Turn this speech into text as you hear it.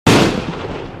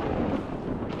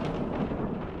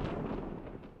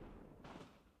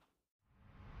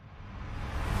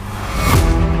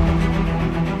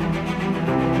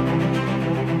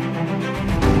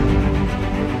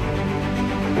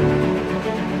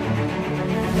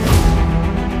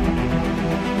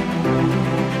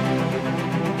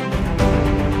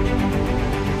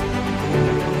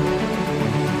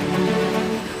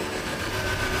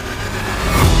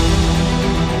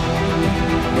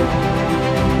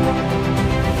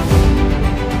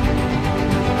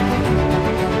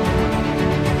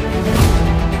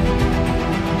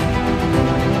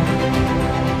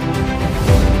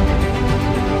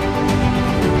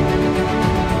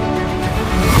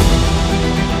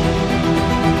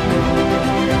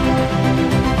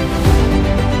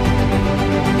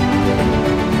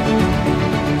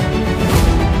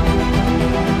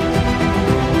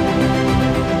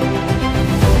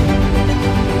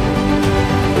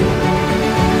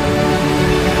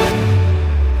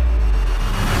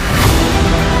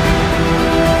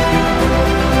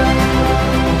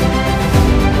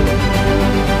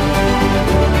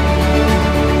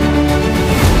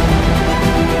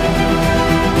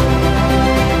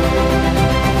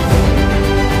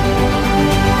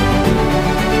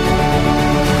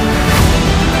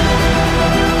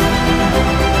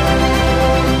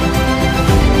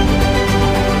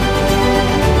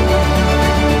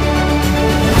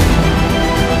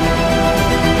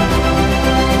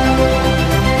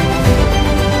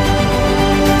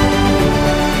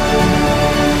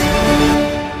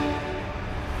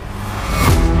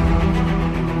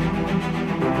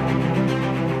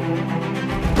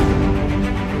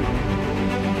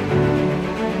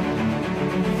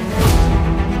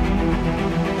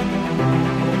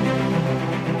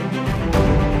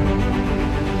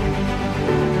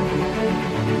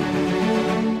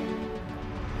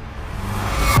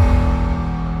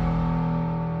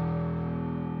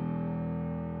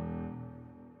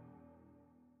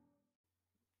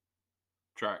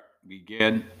Track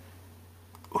begin.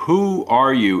 Who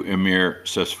are you, Amir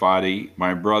Tsarfati,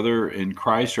 my brother in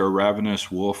Christ, or ravenous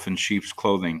wolf in sheep's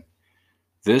clothing?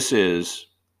 This is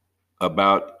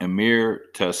about Amir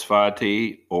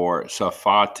Tsarfati or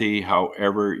Safati,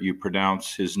 however you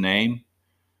pronounce his name,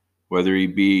 whether he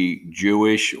be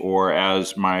Jewish or,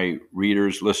 as my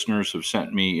readers, listeners have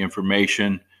sent me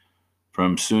information,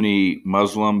 from Sunni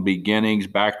Muslim beginnings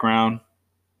background.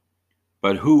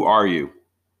 But who are you?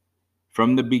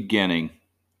 From the beginning,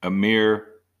 Amir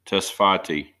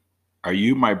Tsarfati, are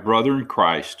you my brother in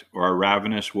Christ, or a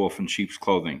ravenous wolf in sheep's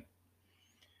clothing?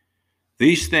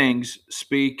 These things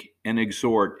speak and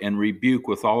exhort and rebuke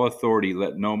with all authority.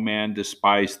 Let no man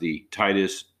despise thee.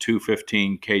 Titus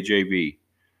 2:15 KJV.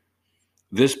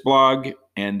 This blog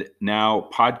and now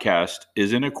podcast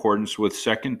is in accordance with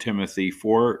 2 Timothy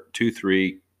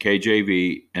 4:2-3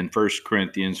 KJV and 1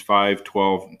 Corinthians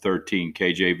 5:12-13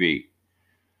 KJV.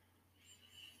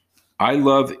 I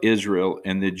love Israel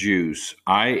and the Jews.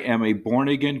 I am a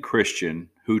born-again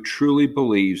Christian who truly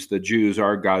believes the Jews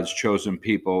are God's chosen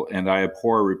people, and I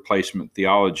abhor replacement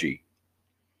theology.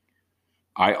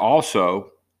 I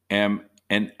also am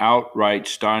an outright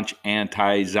staunch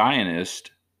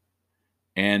anti-Zionist,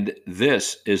 and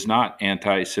this is not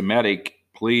anti-Semitic.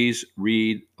 Please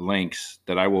read links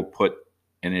that I will put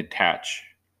and attach.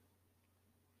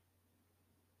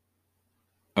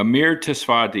 Amir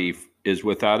Tsarfati is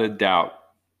without a doubt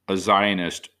a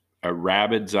Zionist, a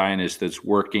rabid Zionist that's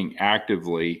working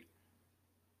actively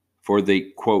for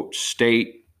the, quote,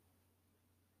 state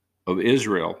of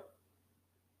Israel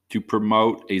to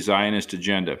promote a Zionist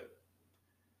agenda.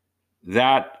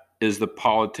 That is the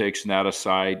politics, and that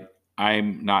aside,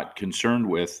 I'm not concerned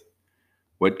with.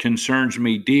 What concerns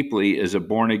me deeply as a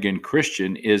born-again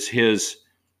Christian is his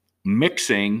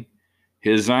mixing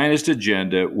his Zionist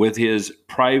agenda with his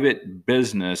private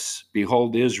business,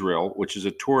 Behold Israel, which is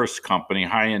a tourist company,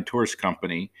 high-end tourist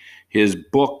company, his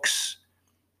books,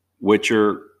 which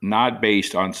are not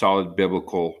based on solid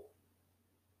biblical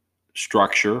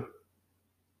structure,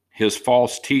 his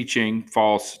false teaching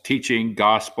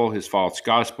gospel, his false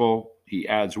gospel. He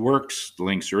adds works, the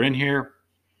links are in here,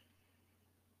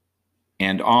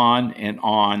 and on and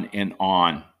on and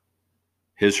on.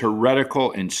 His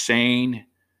heretical, insane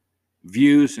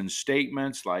views and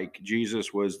statements, like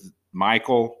Jesus was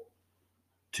Michael,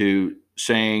 to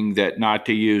saying that not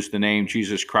to use the name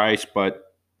Jesus Christ,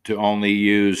 but to only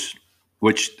use,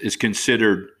 which is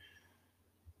considered,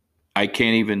 I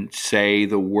can't even say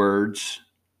the words,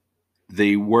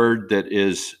 the word that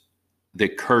is the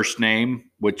cursed name,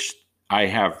 which I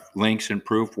have links and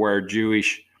proof where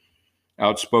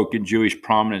outspoken Jewish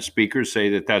prominent speakers say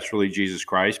that that's really Jesus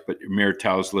Christ, but Amir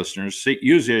tells listeners,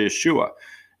 use Yeshua.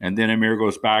 And then Amir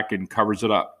goes back and covers it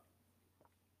up.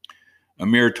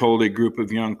 Amir told a group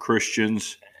of young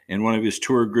Christians in one of his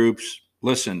tour groups,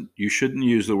 listen, you shouldn't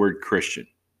use the word Christian.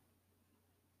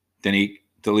 Then he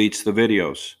deletes the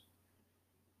videos.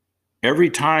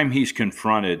 Every time he's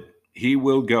confronted, he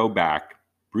will go back,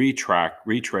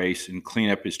 retrace, and clean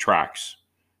up his tracks.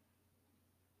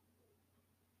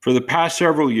 For the past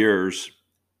several years,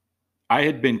 I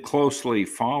had been closely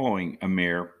following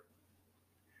Amir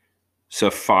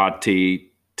Tsarfati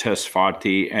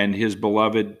and his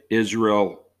beloved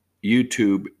Israel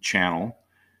YouTube channel.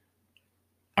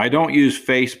 I don't use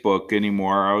Facebook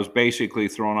anymore. I was basically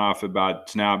thrown off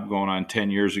it's now going on 10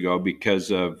 years ago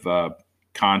because of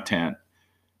content.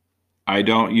 I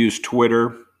don't use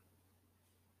Twitter.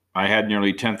 I had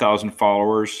nearly 10,000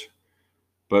 followers,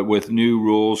 but with new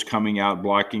rules coming out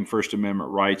blocking First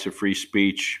Amendment rights of free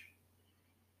speech.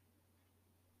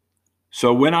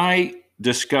 So when I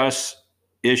discuss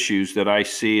issues that I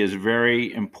see as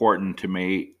very important to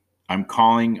me, I'm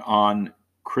calling on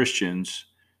Christians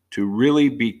to really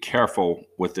be careful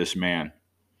with this man.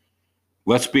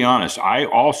 Let's be honest. I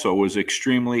also was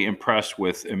extremely impressed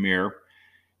with Amir,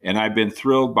 and I've been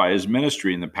thrilled by his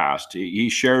ministry in the past. He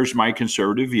shares my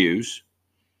conservative views,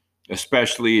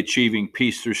 especially achieving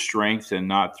peace through strength and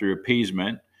not through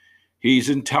appeasement. He's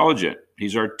intelligent.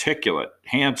 He's articulate,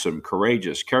 handsome,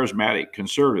 courageous, charismatic,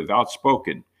 conservative,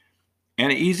 outspoken.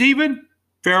 And he's even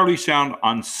fairly sound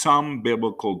on some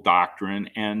biblical doctrine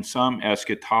and some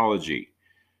eschatology.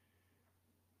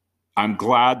 I'm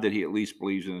glad that he at least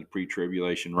believes in the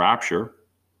pre-tribulation rapture.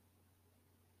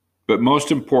 But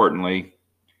most importantly,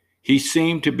 he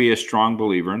seemed to be a strong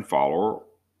believer and follower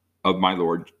of my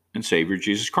Lord and Savior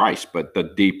Jesus Christ. But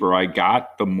the deeper I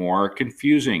got, the more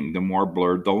confusing, the more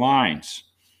blurred the lines,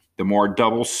 the more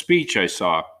double speech I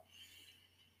saw.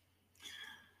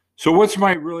 So what's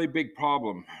my really big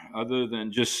problem other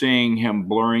than just seeing him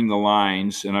blurring the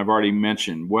lines? And I've already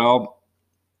mentioned, well,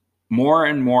 more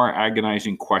and more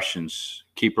agonizing questions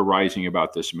keep arising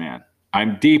about this man.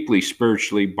 I'm deeply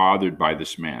spiritually bothered by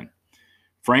this man.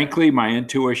 Frankly, my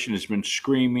intuition has been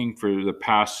screaming for the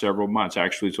past several months.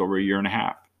 Actually, it's over a year and a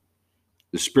half.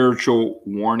 The spiritual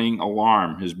warning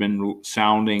alarm has been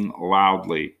sounding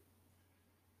loudly.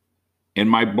 In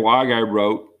my blog, I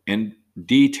wrote in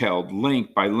detailed,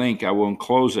 link by link, I will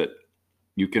enclose it.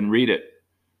 You can read it.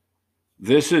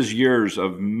 This is years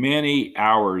of many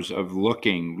hours of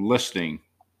looking, listening,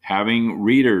 having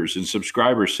readers and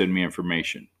subscribers send me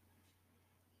information.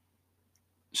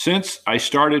 Since I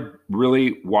started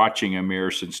really watching Amir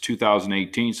since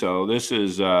 2018, so this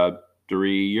is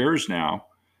 3 years now,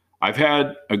 I've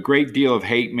had a great deal of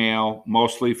hate mail,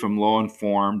 mostly from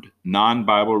low-informed,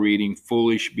 non-Bible reading,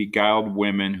 foolish, beguiled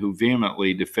women who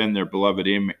vehemently defend their beloved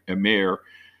Amir,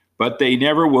 but they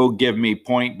never will give me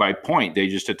point by point. They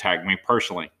just attack me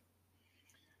personally.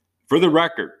 For the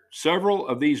record, several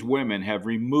of these women have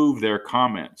removed their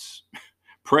comments.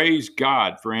 Praise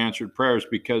God for answered prayers,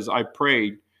 because I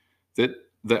prayed that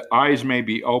the eyes may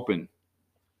be open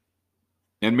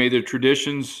and may the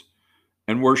traditions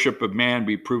and worship of man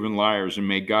be proven liars, and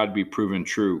may God be proven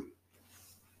true.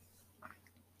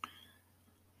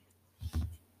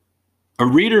 A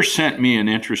reader sent me an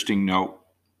interesting note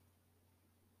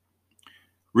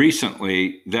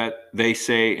recently that they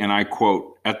say, and I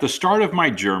quote, "At the start of my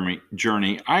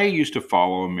journey, I used to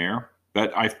follow Amir,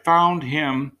 but I found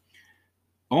him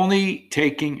only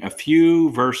taking a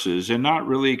few verses and not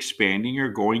really expanding or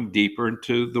going deeper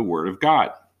into the Word of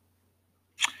God.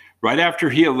 Right after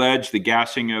he alleged the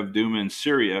gassing of Douma in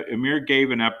Syria, Amir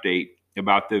gave an update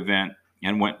about the event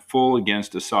and went full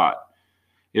against Assad.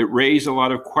 It raised a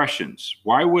lot of questions.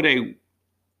 Why would a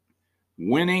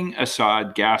winning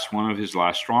Assad gas one of his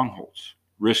last strongholds,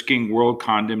 risking world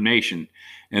condemnation?"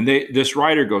 And this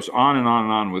writer goes on and on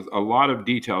and on with a lot of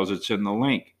details. It's in the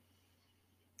link.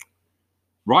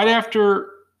 Right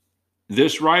after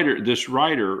this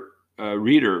reader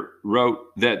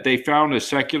wrote that they found a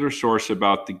secular source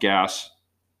about the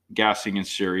gassing in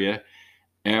Syria,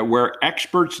 where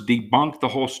experts debunked the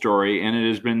whole story, and it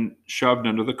has been shoved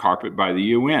under the carpet by the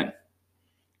UN.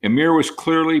 Amir was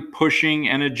clearly pushing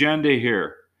an agenda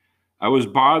here. I was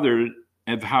bothered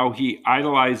of how he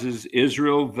idolizes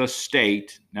Israel, the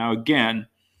state. Now again,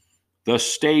 the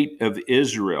state of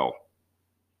Israel,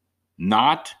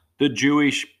 not the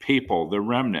Jewish people, the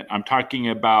remnant. I'm talking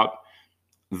about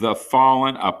the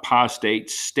fallen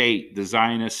apostate state, the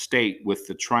Zionist state with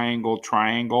the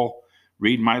triangle.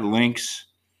 Read my links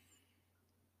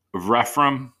of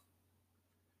Rephaim.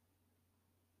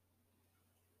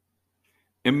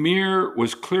 Amir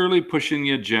was clearly pushing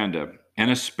the agenda,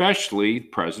 and especially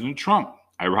President Trump.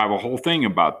 I have a whole thing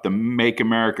about the Make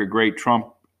America Great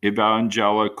Trump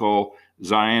evangelical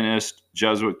Zionist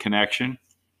Jesuit connection.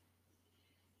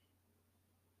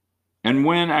 And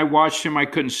when I watched him, I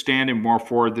couldn't stand him more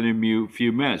forward than a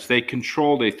few minutes. They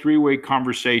controlled a three-way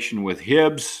conversation with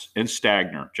Hibbs and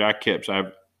Stagner, Jack Hibbs.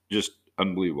 Just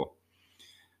unbelievable.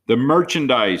 The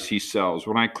merchandise he sells,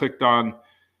 when I clicked on,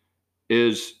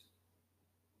 they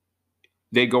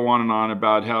go on and on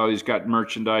about how he's got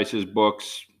merchandise, his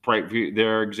books, right,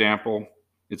 their example.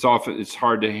 It's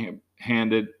hard to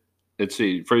hand it. Let's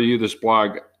see, for you, this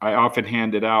blog, I often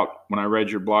hand it out when I read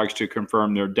your blogs to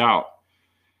confirm their doubt.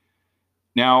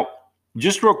 Now,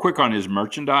 just real quick on his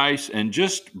merchandise, and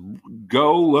just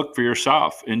go look for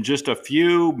yourself. In just a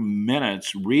few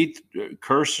minutes, right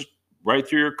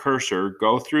through your cursor,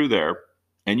 go through there,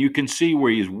 and you can see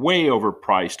where he's way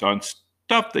overpriced on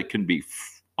stuff that can be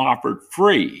offered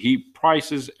free. He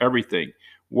prices everything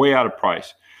way out of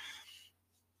price.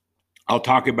 I'll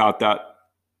talk about that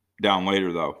down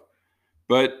later, though.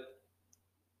 But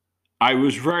I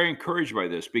was very encouraged by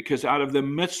this, because out of the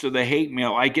midst of the hate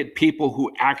mail, I get people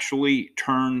who actually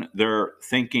turn their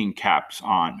thinking caps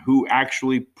on, who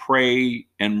actually pray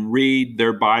and read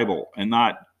their Bible and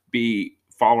not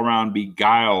fall around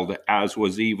beguiled as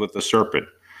was Eve with the serpent.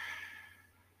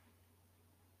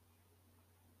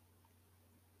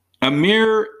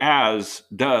 Amir, as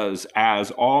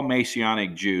all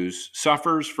Messianic Jews,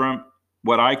 suffers from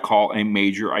what I call a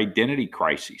major identity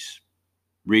crisis.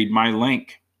 Read my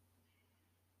link.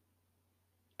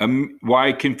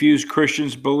 Why confused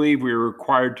Christians believe we are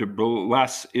required to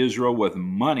bless Israel with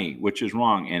money, which is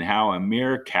wrong, and how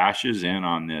Amir cashes in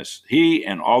on this. He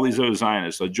and all these other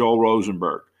Zionists, like Joel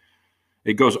Rosenberg.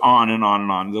 It goes on and on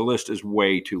and on. The list is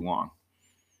way too long.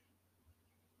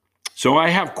 So I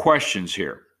have questions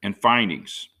here and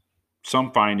findings.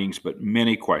 Some findings, but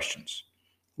many questions.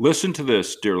 Listen to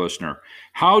this, dear listener.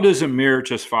 How does Amir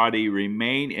Tsarfati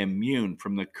remain immune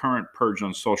from the current purge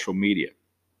on social media?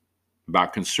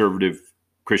 about conservative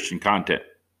Christian content.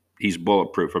 He's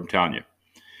bulletproof, I'm telling you.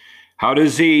 How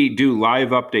does he do live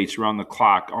updates around the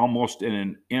clock, almost in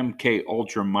an MK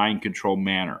Ultra mind control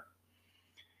manner?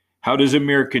 How does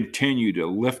Amir continue to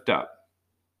lift up?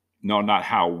 No, not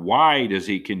how. Why does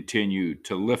he continue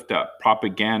to lift up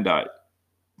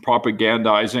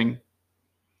propagandizing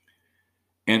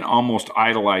and almost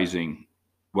idolizing?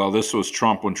 Well, this was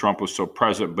Trump when Trump was still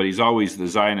president, but he's always the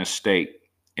Zionist state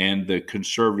and the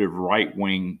conservative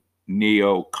right-wing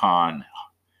neocon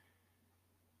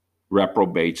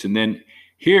reprobates. And then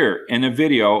here in a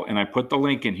video, and I put the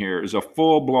link in here, is a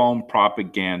full-blown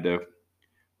propaganda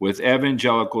with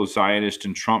evangelical Zionist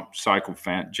and Trump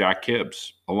sycophant Jack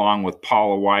Hibbs, along with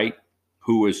Paula White,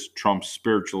 who was Trump's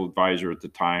spiritual advisor at the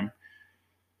time.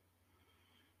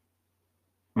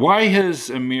 Why has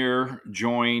Amir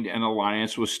joined an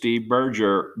alliance with Steve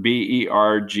Berger,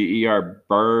 B-E-R-G-E-R,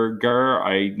 Berger?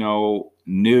 I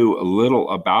knew a little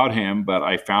about him, but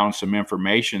I found some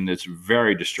information that's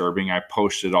very disturbing. I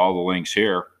posted all the links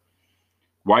here.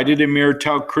 Why did Amir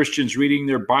tell Christians reading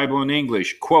their Bible in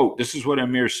English, quote, this is what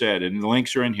Amir said, and the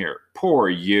links are in here, poor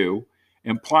you,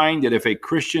 implying that if a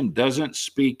Christian doesn't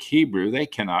speak Hebrew, they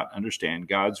cannot understand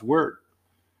God's word.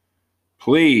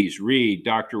 Please read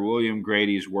Dr. William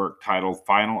Grady's work titled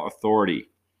Final Authority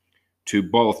to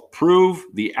both prove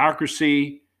the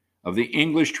accuracy of the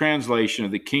English translation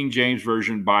of the King James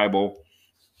Version Bible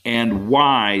and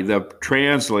why the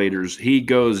translators, he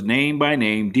goes name by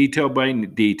name, detail by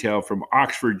detail, from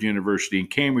Oxford University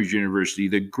and Cambridge University,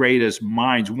 the greatest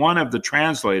minds. One of the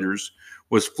translators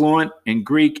was fluent in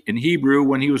Greek and Hebrew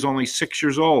when he was only 6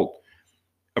 years old,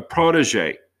 a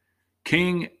protege.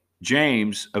 King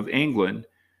James of England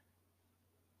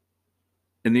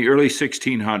in the early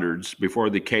 1600s,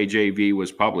 before the KJV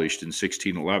was published in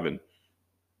 1611,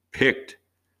 picked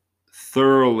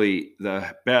thoroughly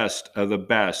the best of the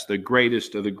best, the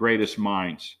greatest of the greatest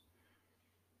minds.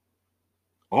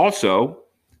 Also,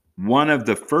 one of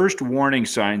the first warning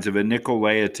signs of a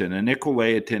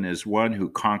Nicolaitan is one who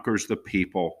conquers the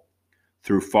people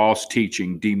through false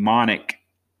teaching, demonic.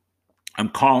 I'm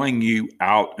calling you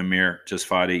out, Amir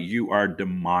Tsarfati. You are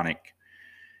demonic.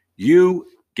 You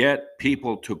get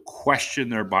people to question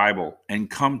their Bible and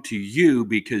come to you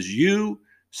because you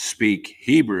speak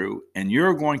Hebrew, and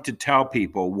you're going to tell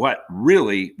people what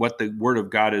the Word of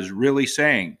God is really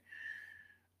saying.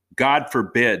 God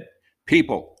forbid.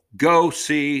 People, go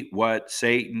see what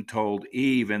Satan told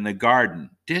Eve in the garden.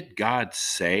 Did God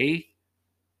say?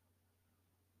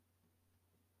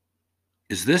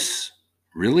 Is this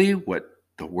really what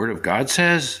the Word of God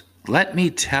says? Let me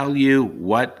tell you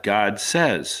what God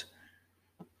says.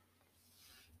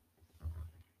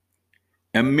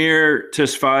 Amir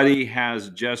Tsarfati has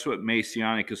Jesuit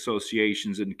Masonic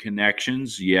associations and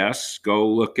connections. Yes, go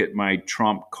look at my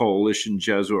Trump Coalition,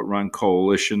 Jesuit-run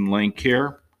coalition link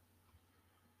here.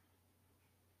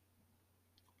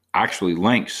 Actually,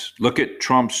 links. Look at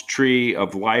Trump's Tree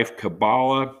of Life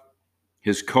Kabbalah,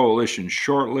 his coalition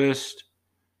shortlist.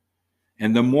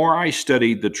 And the more I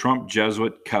studied the Trump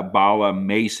Jesuit Kabbalah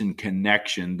Mason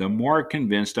connection, the more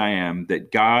convinced I am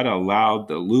that God allowed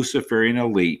the Luciferian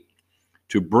elite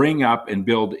to bring up and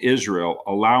build Israel,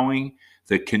 allowing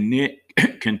the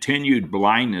continued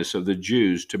blindness of the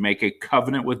Jews to make a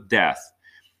covenant with death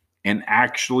and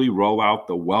actually roll out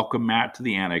the welcome mat to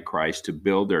the Antichrist to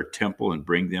build their temple and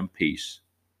bring them peace.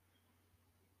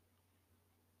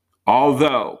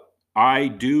 Although I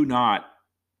do not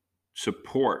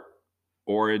support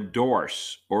or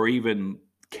endorse or even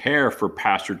care for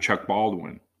Pastor Chuck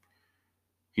Baldwin,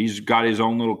 he's got his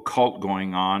own little cult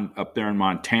going on up there in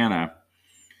Montana.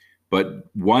 But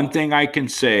one thing I can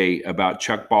say about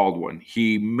Chuck Baldwin,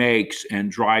 he makes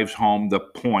and drives home the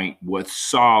point with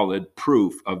solid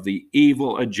proof of the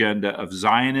evil agenda of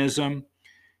Zionism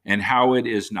and how it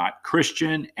is not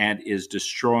Christian and is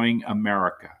destroying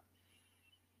America.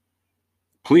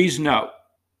 Please note,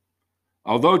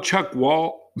 although Chuck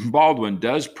Baldwin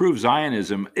does prove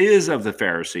Zionism is of the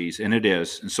Pharisees, and it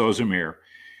is, and so is Amir,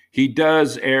 he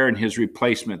does err in his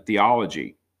replacement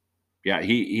theology. Yeah,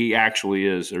 he actually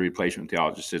is a replacement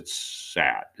theologist. It's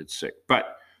sad. It's sick.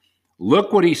 But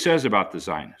look what he says about the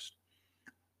Zionists.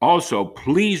 Also,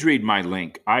 please read my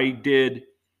link. I did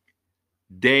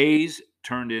days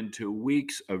turned into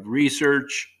weeks of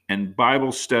research and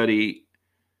Bible study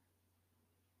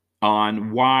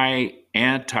on why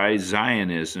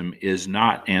anti-Zionism is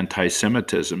not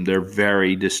anti-Semitism. They're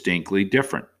very distinctly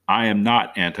different. I am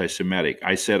not anti-Semitic.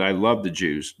 I said I love the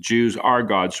Jews. Jews are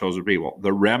God's chosen people.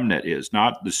 The remnant is,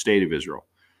 not the state of Israel.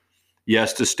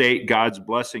 Yes, the state, God's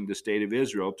blessing the state of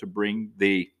Israel to bring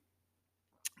the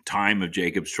time of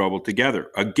Jacob's trouble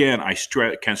together. Again, I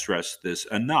can't stress this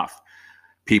enough.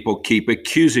 People keep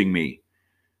accusing me.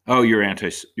 Oh, you're an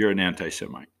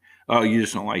anti-Semite. Oh, you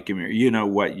just don't like Amir. You know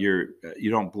what? You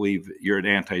don't believe, you're an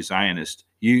anti-Zionist.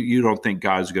 You don't think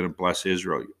God's going to bless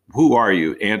Israel. Who are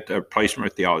you?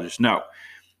 Replacement theologist? No.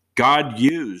 God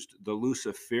used the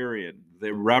Luciferian,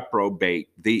 the reprobate,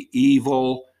 the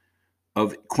evil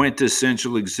of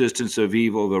quintessential existence of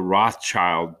evil, the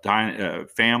Rothschild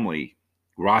family,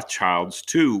 Rothschilds,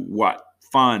 to what?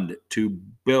 Fund, to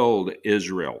build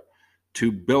Israel,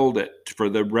 to build it for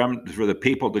the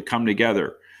people to come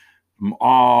together from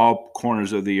all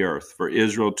corners of the earth, for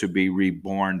Israel to be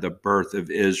reborn, the birth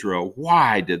of Israel.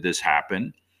 Why did this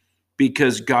happen?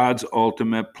 Because God's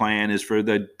ultimate plan is for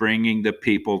bringing the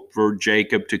people, for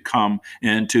Jacob to come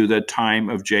into the time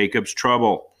of Jacob's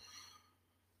trouble.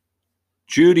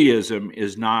 Judaism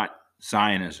is not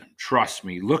Zionism. Trust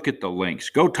me. Look at the links.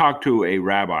 Go talk to a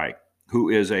rabbi who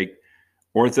is a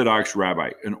Orthodox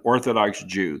rabbi, an Orthodox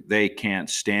Jew. They can't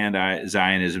stand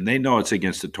Zionism. They know it's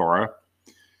against the Torah.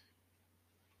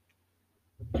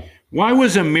 Why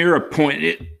was Amir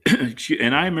appointed?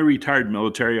 And I'm a retired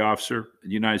military officer,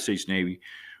 United States Navy.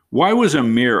 Why was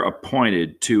Amir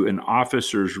appointed to an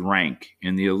officer's rank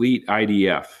in the elite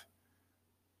IDF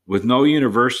with no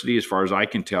university, as far as I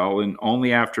can tell, and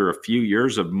only after a few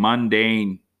years of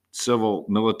mundane civil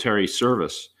military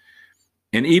service?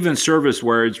 And even service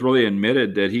where it's really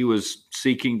admitted that he was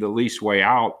seeking the least way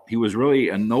out. He was really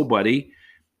a nobody.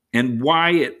 And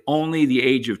why at only the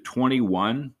age of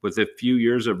 21, with a few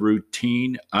years of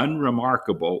routine,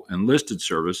 unremarkable enlisted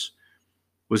service,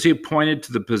 was he appointed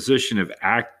to the position of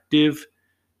active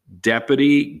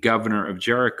deputy governor of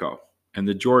Jericho and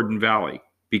the Jordan Valley,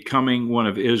 becoming one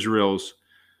of Israel's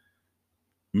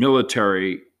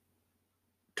military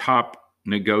top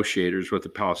negotiators with the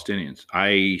Palestinians?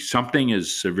 Something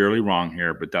is severely wrong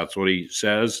here, but that's what he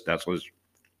says. That's what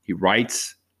he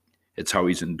writes. It's how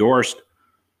he's endorsed.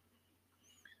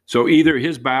 So either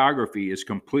his biography is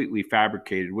completely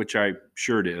fabricated, which I'm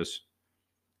sure it is,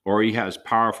 or he has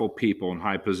powerful people in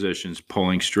high positions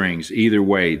pulling strings. Either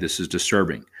way, this is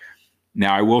disturbing.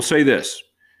 Now, I will say this.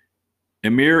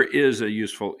 Amir is a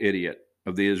useful idiot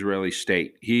of the Israeli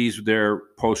state. He's their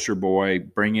poster boy,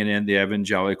 bringing in the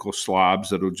evangelical slobs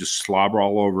that will just slobber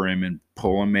all over him and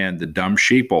pull him in, the dumb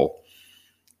sheeple,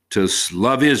 to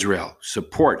love Israel,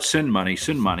 support, send money,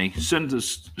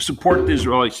 support the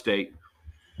Israeli state.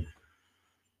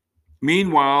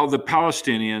 Meanwhile, the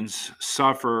Palestinians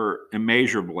suffer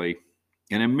immeasurably.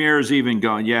 And Amir's even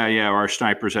going, yeah, our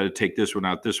snipers had to take this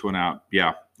one out.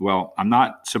 Yeah, well, I'm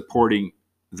not supporting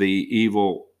the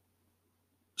evil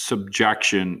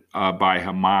subjection by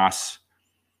Hamas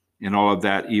and all of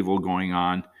that evil going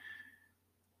on.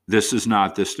 This is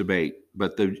not this debate,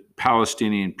 but the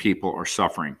Palestinian people are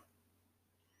suffering.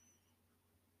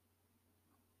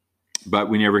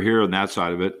 But we never hear on that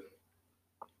side of it.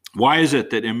 Why is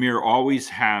it that Amir always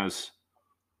has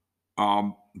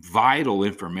vital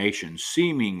information,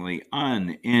 seemingly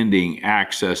unending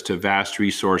access to vast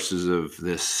resources of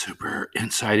this super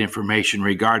inside information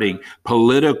regarding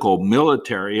political,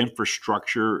 military,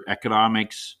 infrastructure,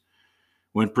 economics,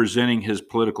 when presenting his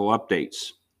political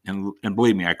updates? And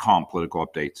believe me, I call them political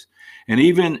updates. And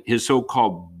even his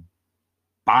so-called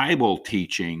Bible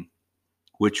teaching,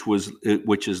 which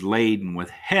is laden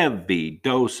with heavy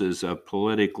doses of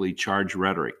politically charged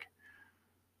rhetoric.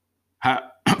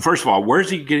 First of all,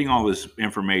 where's he getting all this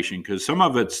information? Because some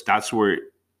of that's where,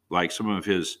 like, some of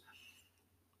his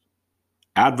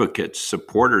advocates,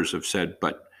 supporters have said,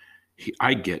 but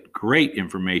I get great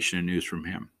information and news from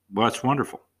him. Well, that's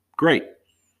wonderful. Great.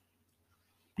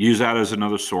 Use that as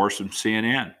another source from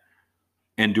CNN.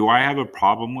 And do I have a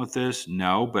problem with this?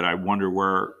 No, but I wonder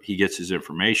where he gets his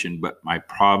information. But my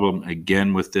problem,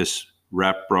 again, with this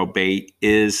reprobate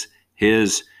is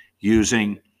his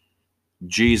using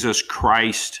Jesus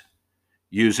Christ,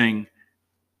 using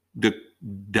the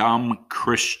dumb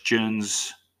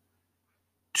Christians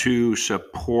to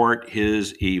support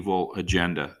his evil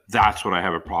agenda. That's what I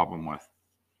have a problem with.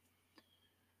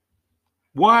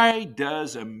 Why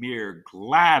does Amir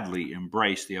gladly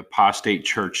embrace the apostate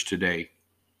church today?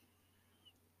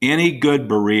 Any good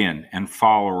Berean and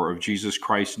follower of Jesus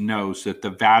Christ knows that the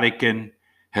Vatican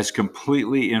has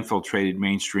completely infiltrated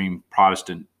mainstream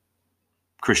Protestant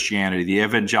Christianity. The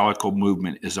evangelical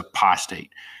movement is apostate.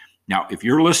 Now, if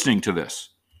you're listening to this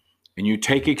and you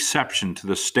take exception to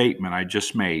the statement I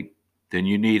just made, then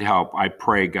you need help. I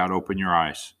pray God open your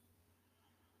eyes.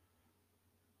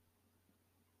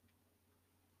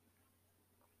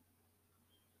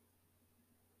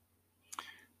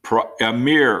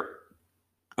 Amir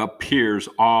appears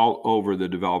all over the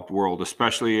developed world,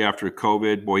 especially after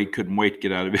COVID. Boy, he couldn't wait to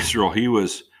get out of Israel. He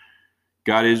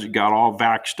got all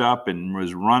vaxxed up and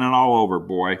was running all over,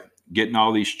 boy, getting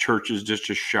all these churches just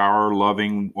to shower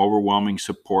loving, overwhelming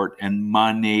support and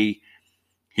money.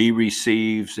 He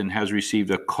receives and has received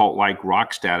a cult-like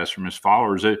rock status from his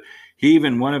followers. He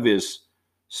even, one of his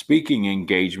speaking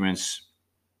engagements,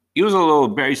 he was a little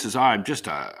embarrassed. He says, I'm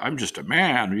just a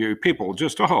man. You people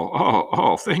just,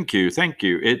 thank you.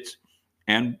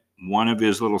 And one of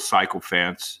his little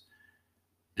sycophants,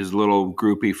 his little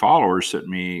groupie followers, sent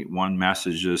me one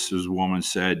message. This woman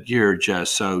said, "You're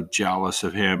just so jealous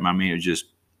of him." I mean,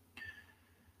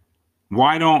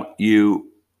 why don't you,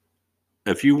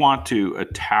 if you want to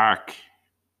attack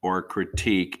or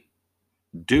critique,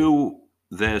 do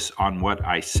this on what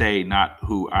I say, not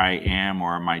who I am,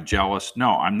 or am I jealous?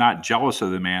 No, I'm not jealous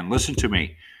of the man. Listen to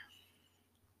me.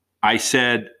 I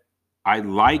said, I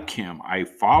like him. I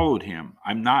followed him.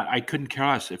 I couldn't care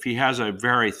less if he has a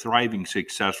very thriving,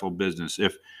 successful business.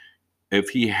 If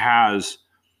he has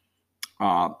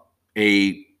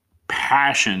a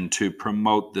passion to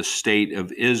promote the state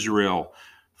of Israel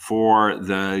for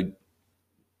the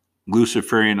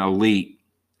Luciferian elite,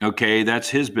 okay, that's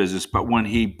his business. But when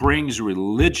he brings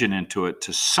religion into it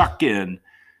to suck in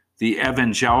the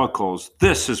evangelicals,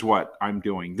 this is what I'm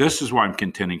doing. This is why I'm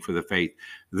contending for the faith.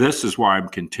 This is why I'm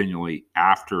continually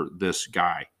after this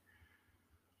guy.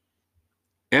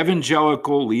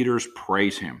 Evangelical leaders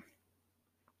praise him.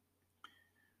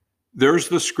 There's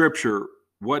the scripture.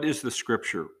 What is the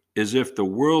scripture? Is if the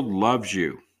world loves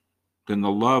you, then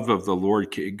the love of the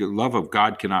Lord, love of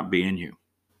God cannot be in you.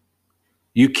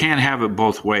 You can't have it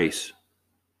both ways.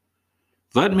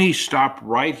 Let me stop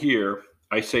right here.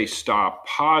 I say stop,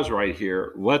 pause right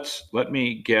here. Let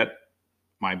me get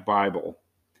my Bible.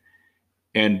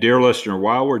 And dear listener,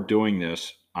 while we're doing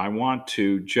this, I want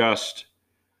to just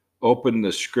open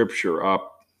the scripture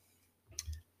up.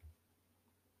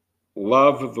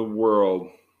 Love of the world.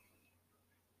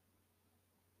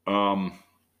 The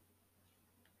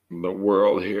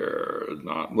world here,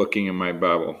 not looking in my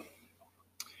Bible.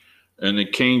 And the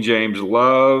King James,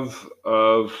 love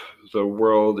of the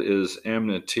world is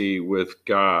enmity with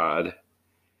God.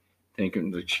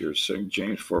 Thinking that here,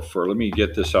 James 4:4. Let me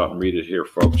get this out and read it here,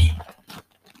 folks.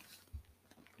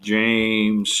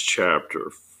 James chapter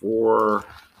 4.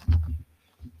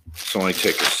 It's only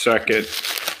take a second.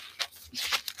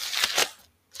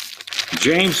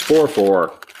 James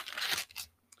 4:4.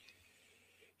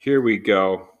 Here we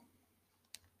go.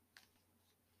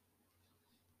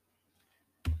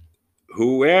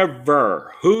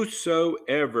 Whosoever,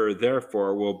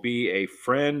 therefore, will be a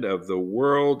friend of the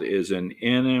world is an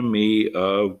enemy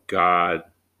of God.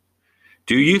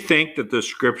 Do you think that the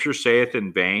scripture saith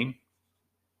in vain?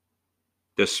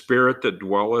 The spirit that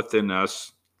dwelleth in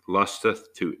us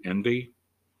lusteth to envy,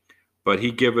 but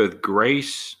he giveth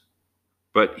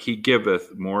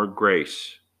more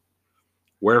grace.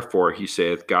 Wherefore he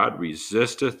saith, God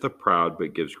resisteth the proud,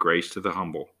 but gives grace to the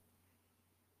humble.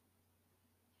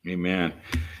 Amen.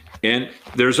 And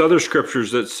there's other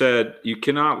scriptures that said you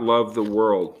cannot love the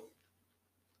world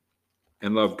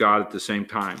and love God at the same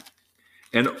time.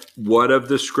 And what of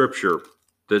the scripture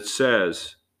that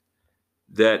says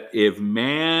that if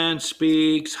man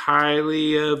speaks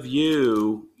highly of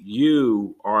you,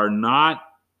 you are not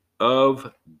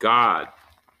of God?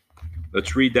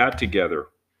 Let's read that together.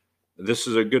 This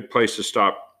is a good place to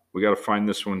stop. We got to find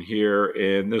this one here.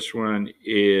 And this one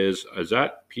is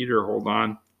that Peter? Hold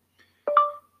on.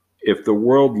 If the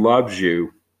world loves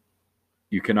you,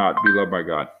 you cannot be loved by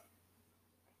God.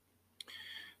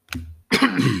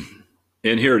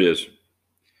 And here it is.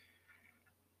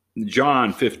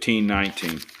 John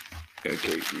 15:19.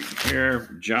 Okay,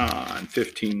 here, John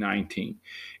 15:19.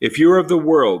 If you're of the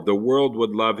world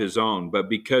would love his own. But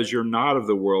because you're not of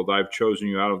the world, I've chosen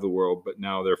you out of the world. But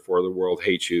now, therefore, the world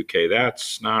hates you. Okay,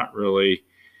 that's not really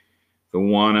the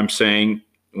one I'm saying.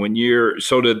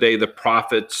 So did they, the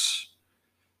prophets,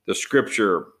 the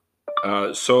scripture,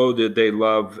 so did they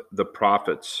love the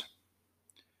prophets.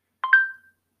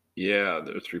 Yeah,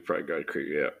 the three pride God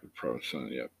created. Yeah, the prophets.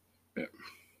 Yeah.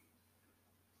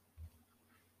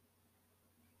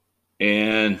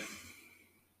 And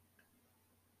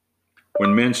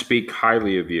when men speak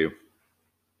highly of you,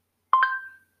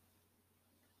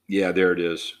 yeah, there it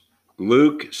is.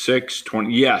 Luke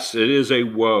 6:20. Yes, it is a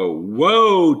woe.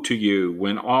 Woe to you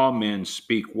when all men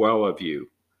speak well of you.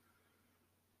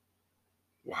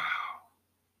 Wow.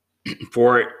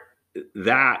 For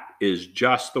that is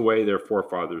just the way their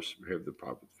forefathers behaved, the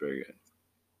prophets. Very good.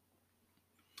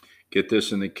 Get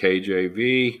this in the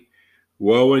KJV.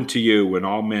 Woe unto you when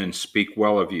all men speak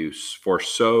well of you, for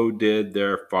so did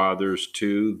their fathers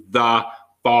to the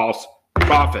false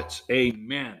prophets.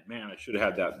 Amen. Man, I should have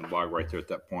had that in the blog right there at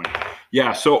that point.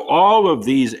 Yeah, so all of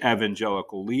these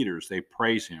evangelical leaders, they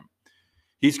praise him.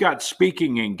 He's got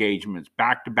speaking engagements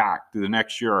back to back through the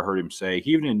next year, I heard him say.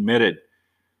 He even admitted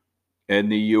in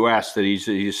the U.S. that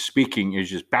he's speaking is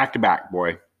just back to back,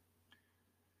 boy.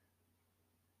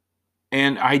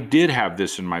 And I did have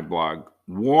this in my blog.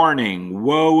 Warning,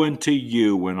 woe unto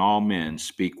you when all men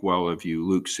speak well of you.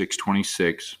 Luke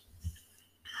 6:26.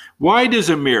 Why does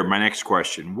Amir, my next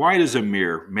question, why does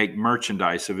Amir make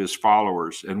merchandise of his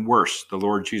followers and worse, the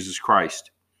Lord Jesus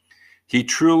Christ? He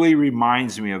truly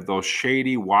reminds me of those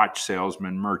shady watch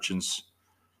salesmen, merchants,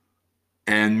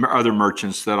 and other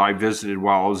merchants that I visited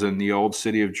while I was in the old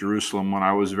city of Jerusalem when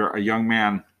I was a young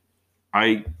man.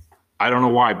 I don't know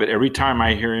why, but every time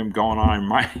I hear him going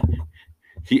on,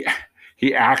 he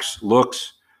acts,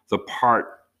 looks the part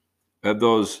of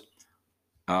those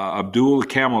Abdul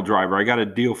camel driver. I got a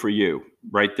deal for you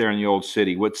right there in the old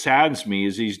city. What saddens me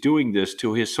is he's doing this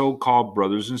to his so-called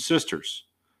brothers and sisters.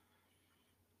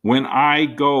 When I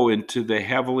go into the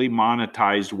heavily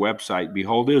monetized website,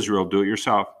 Behold Israel, do it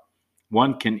yourself,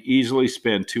 one can easily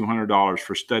spend $200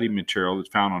 for study material that's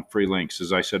found on free links,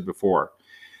 as I said before.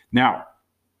 Now,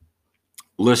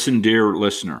 listen, dear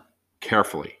listener,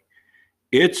 carefully.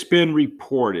 It's been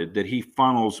reported that he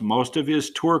funnels most of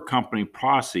his tour company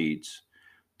proceeds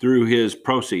through his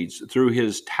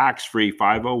tax-free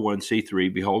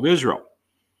 501c3 Behold Israel.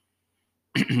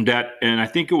 And I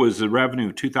think it was the revenue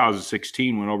of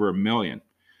 2016 went over $1 million.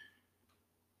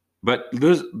 But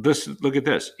this look at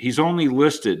this. He's only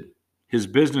listed his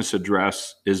business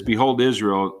address is Behold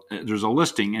Israel. There's a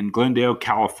listing in Glendale,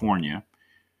 California.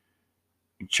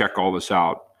 You check all this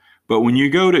out. But when you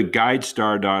go to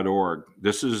guidestar.org,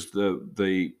 this is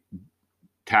the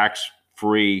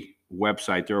tax-free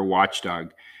website. They're a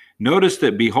watchdog. Notice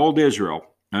that Behold Israel,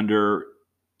 under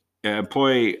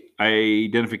employee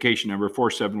identification number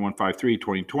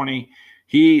 47153-2020,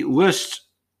 he lists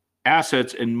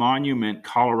assets in Monument,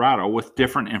 Colorado with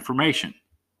different information.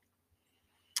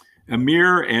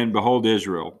 Amir and Behold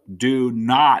Israel do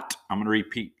not, I'm going to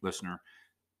repeat, listener,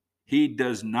 he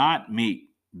does not meet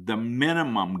the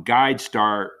minimum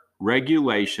GuideStar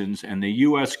regulations and the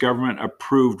U.S. government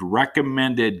approved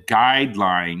recommended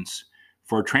guidelines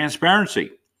for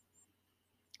transparency.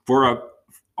 For a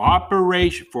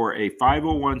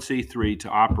 501c3 to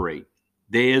operate,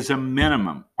 they as a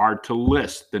minimum are to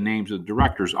list the names of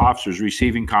directors, officers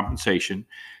receiving compensation,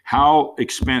 how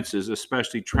expenses,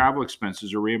 especially travel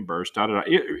expenses, are reimbursed.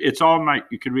 It's all night.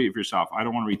 You can read it for yourself. I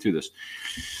don't want to read through this.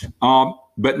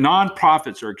 But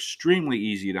nonprofits are extremely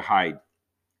easy to hide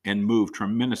and move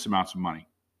tremendous amounts of money.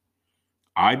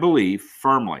 I believe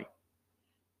firmly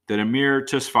that Amir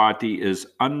Tsarfati is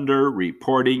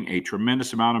under-reporting a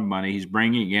tremendous amount of money he's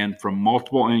bringing in from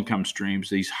multiple income streams.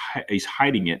 He's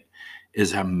hiding it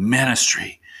as a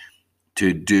ministry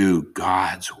to do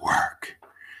God's work.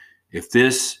 If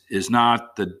this is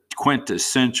not the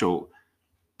quintessential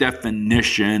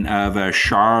definition of a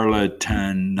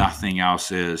charlatan, nothing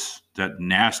else is. That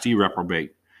nasty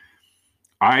reprobate.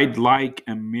 I'd like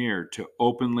Amir to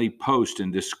openly post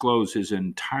and disclose his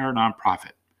entire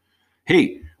nonprofit.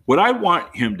 Hey, what I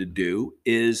want him to do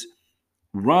is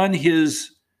run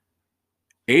his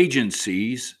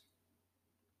agencies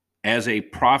as a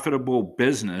profitable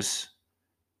business,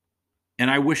 and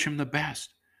I wish him the best.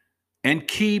 And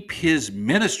keep his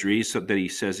ministry so that he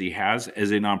says he has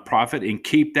as a nonprofit, and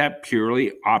keep that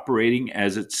purely operating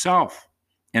as itself.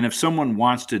 And if someone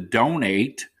wants to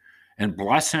donate and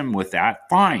bless him with that,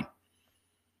 fine.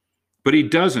 But he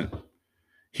doesn't.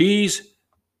 He's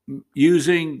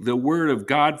using the word of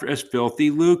God as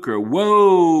filthy lucre.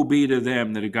 Woe be to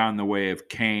them that have gone the way of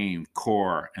Cain,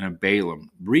 Korah, and of Balaam.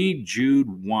 Read Jude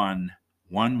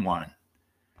 1:1.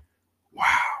 Wow.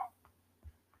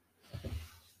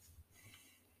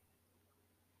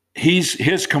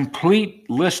 His complete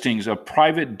listings of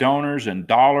private donors and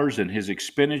dollars and his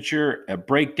expenditure, a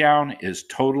breakdown, is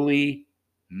totally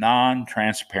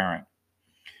non-transparent.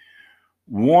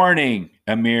 Warning,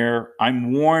 Amir,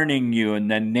 I'm warning you in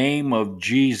the name of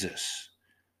Jesus.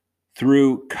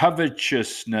 Through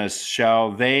covetousness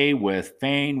shall they with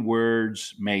vain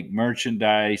words make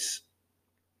merchandise,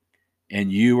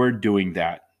 and you are doing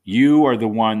that. You are the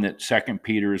one that 2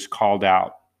 Peter is called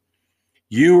out.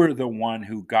 You are the one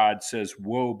who God says,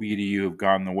 woe be to you who have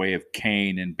gone the way of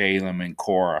Cain and Balaam and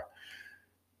Korah.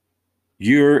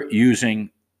 You're using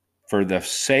for the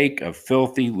sake of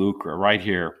filthy lucre right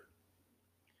here.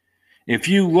 If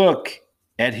you look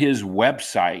at his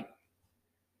website,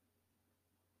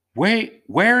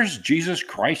 Where's Jesus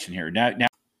Christ in here? Now,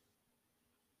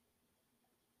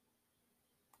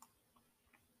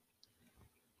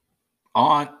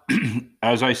 on,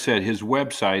 as I said, his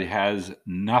website has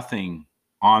nothing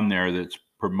on there that's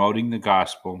promoting the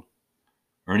gospel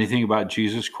or anything about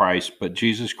Jesus Christ. But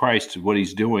Jesus Christ, what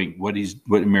he's doing, what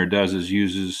Amir does is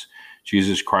uses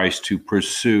Jesus Christ to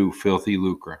pursue filthy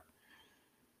lucre.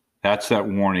 That's that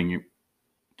warning.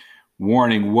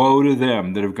 Warning, woe to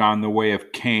them that have gone the way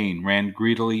of Cain, ran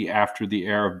greedily after the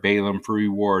heir of Balaam for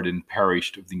reward, and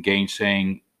perished of the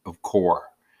gainsaying of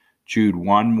Kor. Jude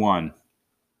 1:1.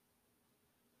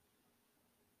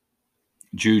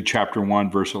 Jude chapter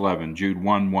 1, verse 11. Jude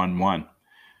 1:1.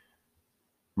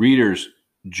 Readers,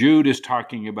 Jude is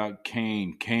talking about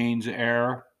Cain. Cain's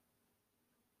error.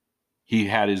 He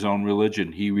had his own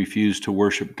religion. He refused to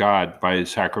worship God by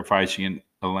sacrificing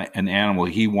an animal.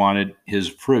 He wanted his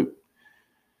fruit.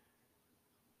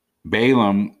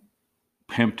 Balaam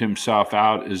pimped himself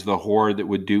out as the whore that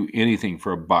would do anything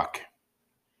for a buck,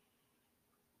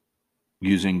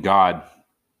 using God.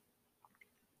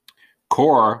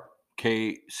 Kor,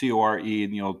 K-C-O-R-E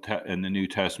in the New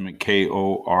Testament,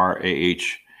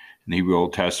 K-O-R-A-H in the Hebrew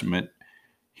Old Testament.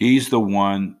 He's the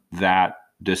one that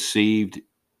deceived,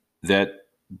 that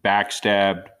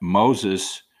backstabbed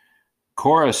Moses.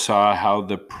 Korah saw how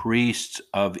the priests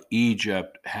of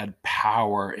Egypt had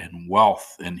power and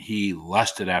wealth, and he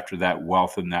lusted after that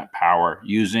wealth and that power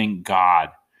using God.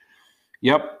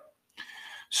 Yep.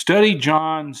 Study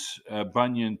John's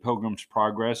Bunyan Pilgrim's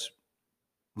Progress.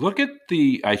 Look at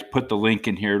I put the link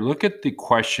in here. Look at the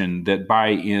question that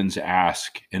buy-ins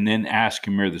ask, and then ask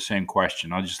Amir the same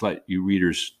question. I'll just let you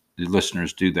readers, the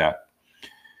listeners, do that.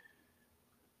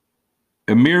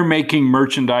 Amir making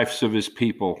merchandise of his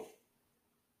people.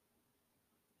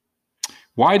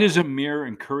 Why does Amir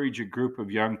encourage a group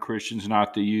of young Christians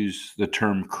not to use the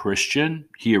term Christian?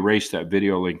 He erased that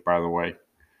video link, by the way.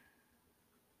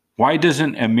 Why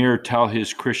doesn't Amir tell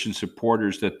his Christian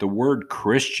supporters that the word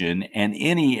Christian and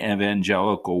any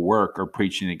evangelical work or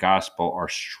preaching the gospel are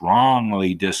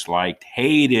strongly disliked,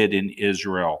 hated in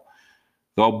Israel?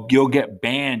 You'll get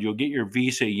banned. You'll get your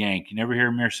visa yanked. You never hear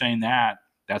Amir saying that.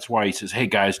 That's why he says, hey,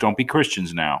 guys, don't be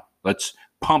Christians now. Let's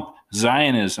pump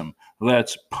Zionism.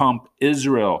 Let's pump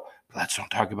Israel. Let's don't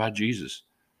talk about Jesus.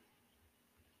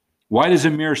 Why does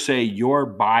Amir say your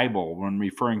Bible when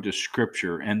referring to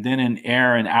Scripture? And then in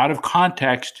error and out of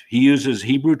context, he uses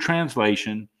Hebrew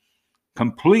translation,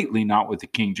 completely not what the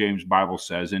King James Bible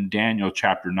says in Daniel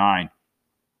chapter 9.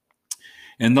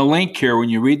 In the link here, when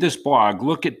you read this blog,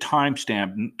 look at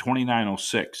timestamp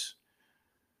 2906.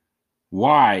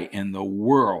 Why in the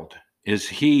world is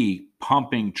he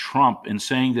pumping Trump and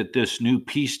saying that this new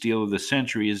peace deal of the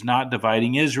century is not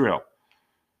dividing Israel?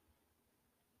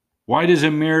 Why does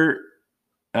Amir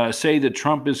say that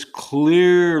Trump is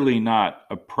clearly not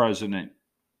a president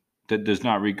that does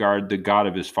not regard the God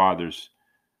of his fathers?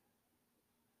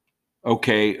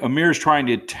 Okay, Amir's trying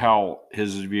to tell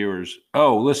his viewers,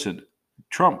 oh, listen,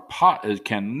 Trump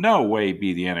can no way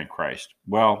be the Antichrist.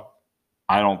 Well,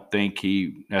 I don't think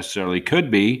he necessarily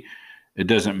could be. It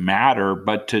doesn't matter.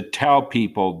 But to tell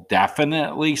people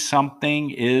definitely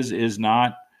something is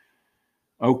not,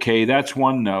 okay, that's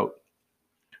one note.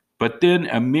 But then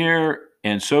Amir,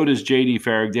 and so does J.D.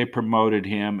 Farag, they promoted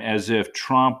him as if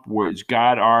Trump was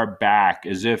got our back,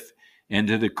 as if, and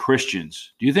to the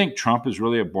Christians. Do you think Trump is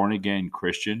really a born-again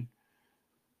Christian?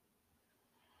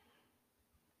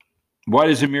 Why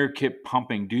does Amir keep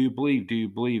pumping? Do you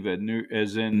believe it?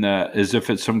 As if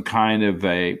it's some kind of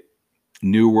a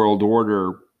New World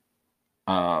Order,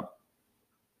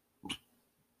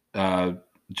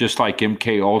 just like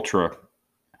MK Ultra.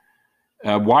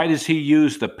 Why does he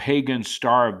use the pagan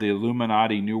star of the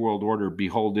Illuminati New World Order,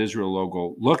 Behold Israel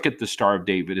logo? Look at the Star of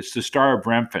David. It's the Star of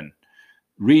Remphan.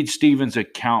 Read Stephen's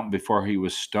account before he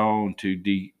was stoned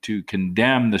to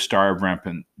condemn the Star of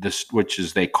Remphan, which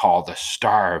is they call the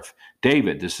Star of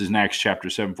David. This is in Acts chapter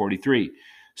 7:43.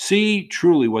 See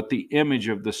truly what the image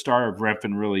of the Star of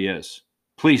Remphan really is.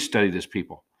 Please study this,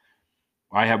 people.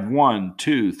 I have 1,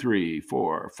 2, 3,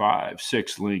 4, 5,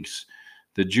 6 links.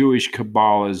 The Jewish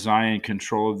Kabbalah, Zion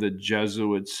control of the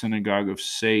Jesuit synagogue of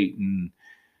Satan.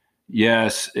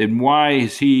 Yes, and why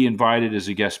is he invited as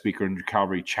a guest speaker in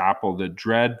Calvary Chapel? The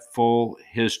dreadful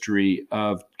history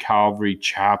of Calvary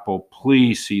Chapel.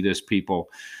 Please see this, people.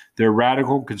 They're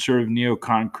radical, conservative,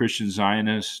 neocon Christian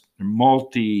Zionists. They're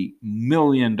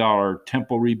multi-million-dollar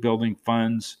temple rebuilding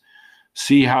funds.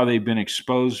 See how they've been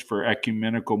exposed for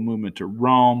ecumenical movement to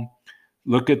Rome.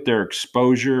 Look at their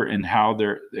exposure and how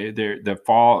the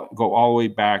fall go all the way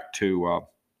back to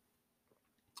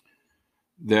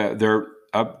their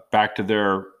up back to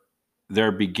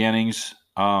their beginnings.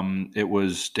 It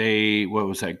was what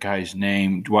was that guy's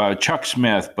name? Well, Chuck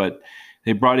Smith, but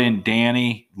they brought in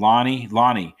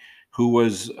Lonnie, who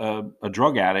was a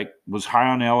drug addict, was high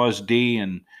on LSD,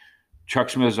 and Chuck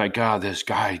Smith was like, "God, this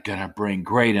guy's gonna bring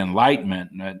great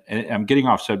enlightenment." And I'm getting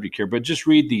off subject here, but just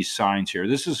read these signs here.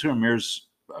 This is who Amir's.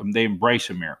 They embrace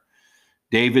Amir.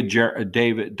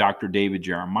 Dr. David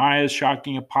Jeremiah's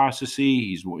shocking apostasy.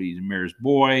 He's Amir's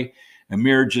boy.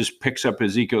 Amir just picks up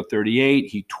Ezekiel 38.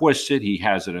 He twists it. He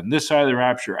has it on this side of the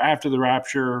rapture, after the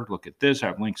rapture. Look at this. I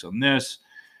have links on this.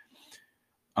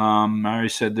 I already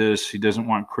said this. He doesn't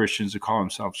want Christians to call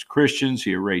themselves Christians.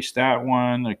 He erased that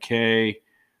one. Okay.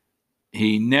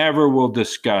 He never will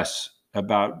discuss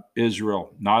about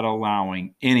Israel not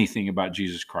allowing anything about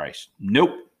Jesus Christ.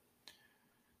 Nope.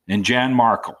 And Jan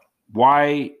Markle.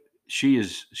 Why?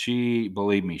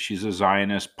 Believe me, she's a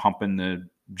Zionist pumping the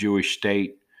Jewish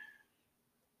state.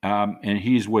 And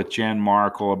he's with Jan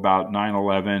Markle about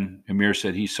 9/11. Amir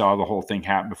said he saw the whole thing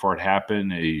happen before it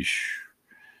happened.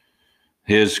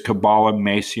 His Kabbalah,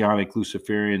 Messianic,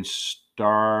 Luciferian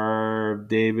Star of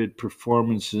David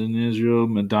performance in Israel,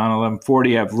 Madonna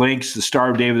 1140. I have links. The Star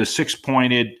of David,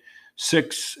 the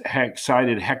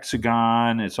six-sided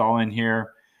hexagon. It's all in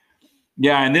here.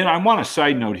 Yeah, and then I want a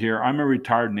side note here. I'm a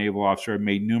retired naval officer. I've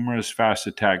made numerous fast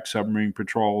attack submarine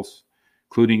patrols,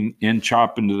 including in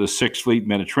chop into the Sixth Fleet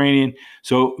Mediterranean.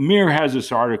 So Amir has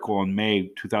this article in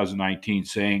May 2019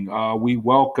 saying, we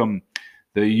welcome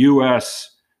the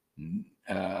U.S.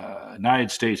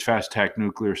 United States fast attack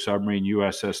nuclear submarine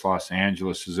USS Los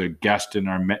Angeles as a guest in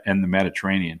the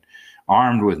Mediterranean,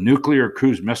 armed with nuclear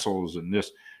cruise missiles. And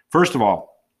this, first of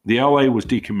all, the LA was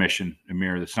decommissioned,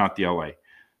 Amir. That's not the LA.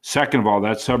 Second of all,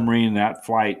 that submarine and that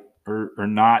flight are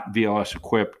not VLS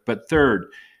equipped. But third,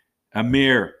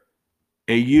 Amir,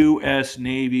 a U.S.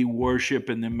 Navy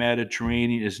warship in the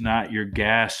Mediterranean is not your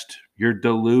guest. You're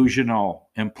delusional,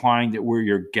 implying that we're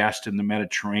your guest in the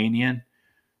Mediterranean.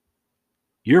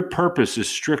 Your purpose is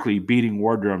strictly beating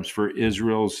war drums for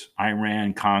Israel's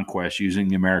Iran conquest using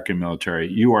the American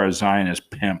military. You are a Zionist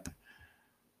pimp,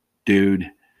 dude.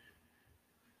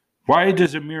 Why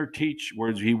does Amir teach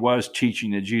where he was teaching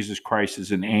that Jesus Christ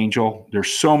is an angel?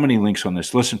 There's so many links on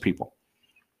this. Listen, people.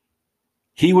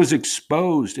 He was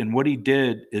exposed, and what he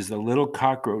did is the little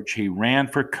cockroach. He ran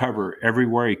for cover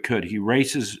everywhere he could. He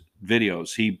races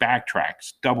videos. He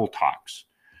backtracks, double talks.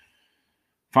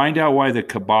 Find out why the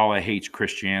Kabbalah hates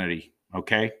Christianity,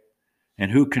 okay?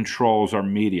 And who controls our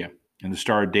media and the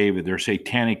Star of David, their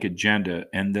satanic agenda,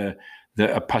 and the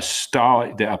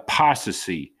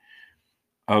apostasy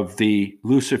of the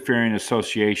Luciferian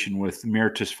association with Amir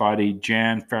Tsarfati,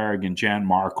 Jan Farag, and Jan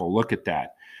Markle. Look at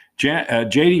that.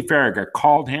 J.D. Farragut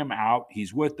called him out.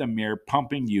 He's with Amir,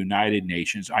 pumping the United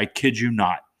Nations. I kid you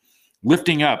not.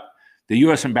 Lifting up the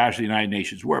U.S. ambassador to the United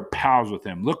Nations. We're pals with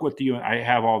him. Look what I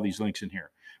have all these links in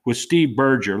here. With Steve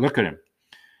Berger. Look at him.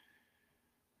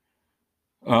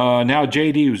 Now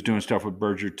J.D. was doing stuff with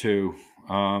Berger too.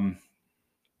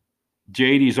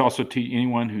 J.D. is also teaching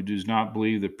anyone who does not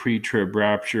believe the pre-trib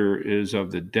rapture is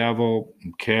of the devil.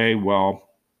 Okay, well,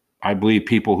 I believe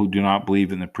people who do not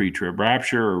believe in the pre-trib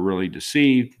rapture are really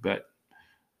deceived, but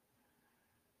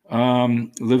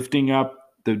lifting up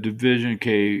the division,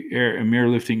 okay, Amir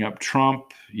lifting up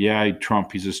Trump. Yeah,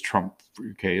 Trump, he's just Trump.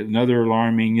 Okay, another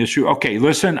alarming issue. Okay,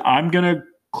 listen, I'm going to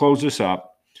close this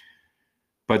up,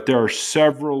 but there are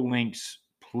several links.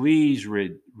 Please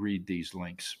read these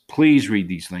links. Please read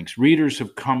these links. Readers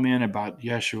have come in about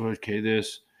Yeshua, okay,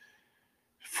 this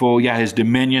full, his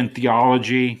dominion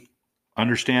theology.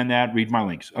 Understand that? Read my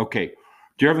links. Okay.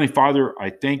 Dear Heavenly Father, I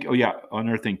think,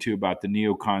 another thing too about the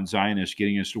neocon Zionists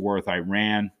getting us to war with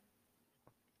Iran.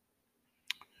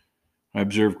 I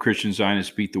observe Christian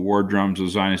Zionists beat the war drums of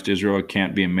Zionist Israel. I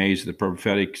can't be amazed at the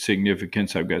prophetic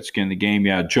significance. I've got skin in the game.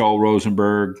 Yeah, Joel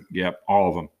Rosenberg. Yep, all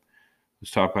of them.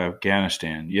 Let's talk about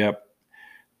Afghanistan. Yep.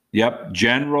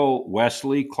 General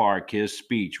Wesley Clark, his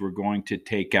speech, we're going to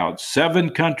take out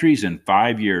 7 countries in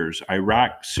 5 years: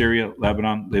 Iraq, Syria,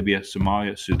 Lebanon, Libya,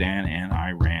 Somalia, Sudan, and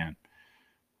Iran.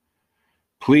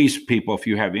 Please, people, if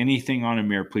you have anything on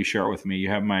Amir, please share it with me. You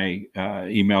have my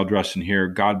email address in here.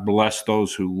 God bless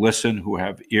those who listen, who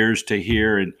have ears to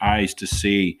hear and eyes to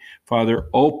see. Father,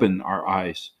 open our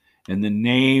eyes in the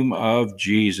name of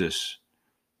Jesus.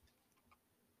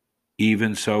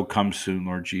 Even so, come soon,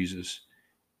 Lord Jesus.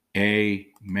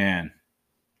 Amen.